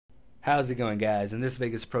How's it going, guys? In this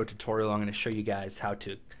Vegas Pro tutorial, I'm going to show you guys how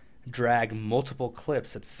to drag multiple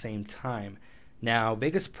clips at the same time. Now,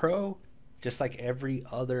 Vegas Pro, just like every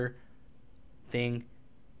other thing,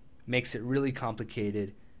 makes it really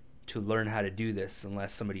complicated to learn how to do this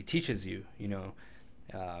unless somebody teaches you.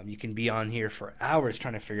 You can be on here for hours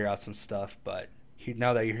trying to figure out some stuff, but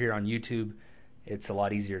now that you're here on YouTube, it's a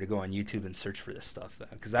lot easier to go on YouTube and search for this stuff,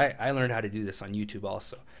 because I learned how to do this on YouTube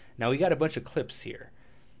also. Now, we got a bunch of clips here,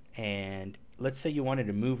 and let's say you wanted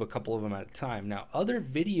to move a couple of them at a time. Now, other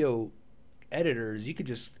video editors, you could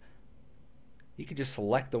just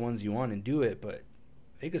select the ones you want and do it, but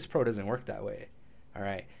Vegas Pro doesn't work that way. All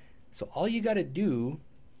right, so all you got to do,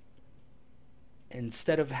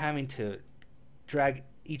 instead of having to drag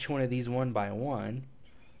each one of these one by one,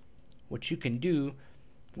 what you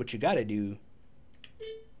got to do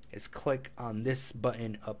is click on this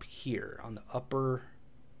button up here on the upper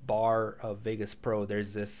bar of Vegas Pro.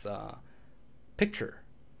 There's this picture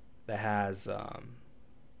that has a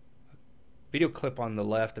video clip on the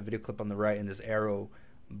left, a video clip on the right, and this arrow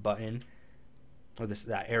button, or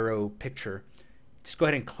that arrow picture. Just go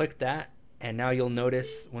ahead and click that, and now you'll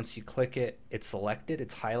notice once you click it, it's selected,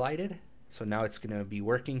 it's highlighted. So now it's going to be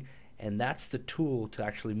working, and that's the tool to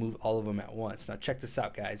actually move all of them at once. Now check this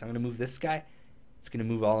out, guys. I'm going to move this guy. It's going to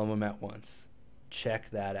move all of them at once. Check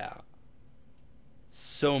that out.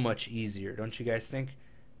 So much easier, don't you guys think?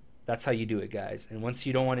 That's how you do it, guys. And once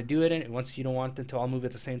you don't want to do it, and once you don't want them to all move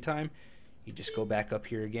at the same time, you just go back up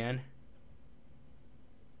here again,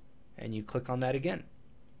 and you click on that again.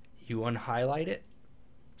 You unhighlight it.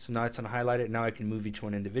 So now it's unhighlighted. Now I can move each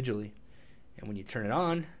one individually. And when you turn it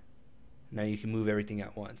on, now you can move everything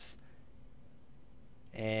at once.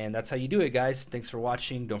 And that's how you do it, guys. Thanks for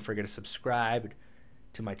watching. Don't forget to subscribe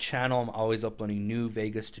to my channel. I'm always uploading new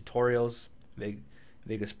Vegas tutorials,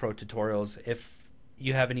 Vegas Pro tutorials. If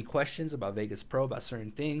you have any questions about Vegas Pro, about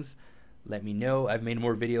certain things, let me know. I've made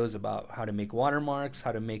more videos about how to make watermarks,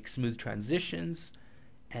 how to make smooth transitions,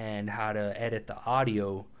 and how to edit the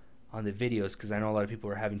audio on the videos, because I know a lot of people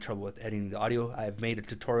are having trouble with editing the audio. I've made a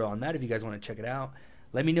tutorial on that if you guys want to check it out.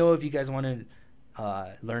 Let me know if you guys want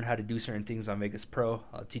to learn how to do certain things on Vegas Pro.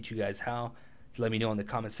 I'll teach you guys how. Let me know in the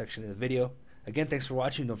comment section of the video. Again, thanks for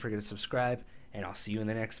watching. Don't forget to subscribe, and I'll see you in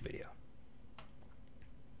the next video.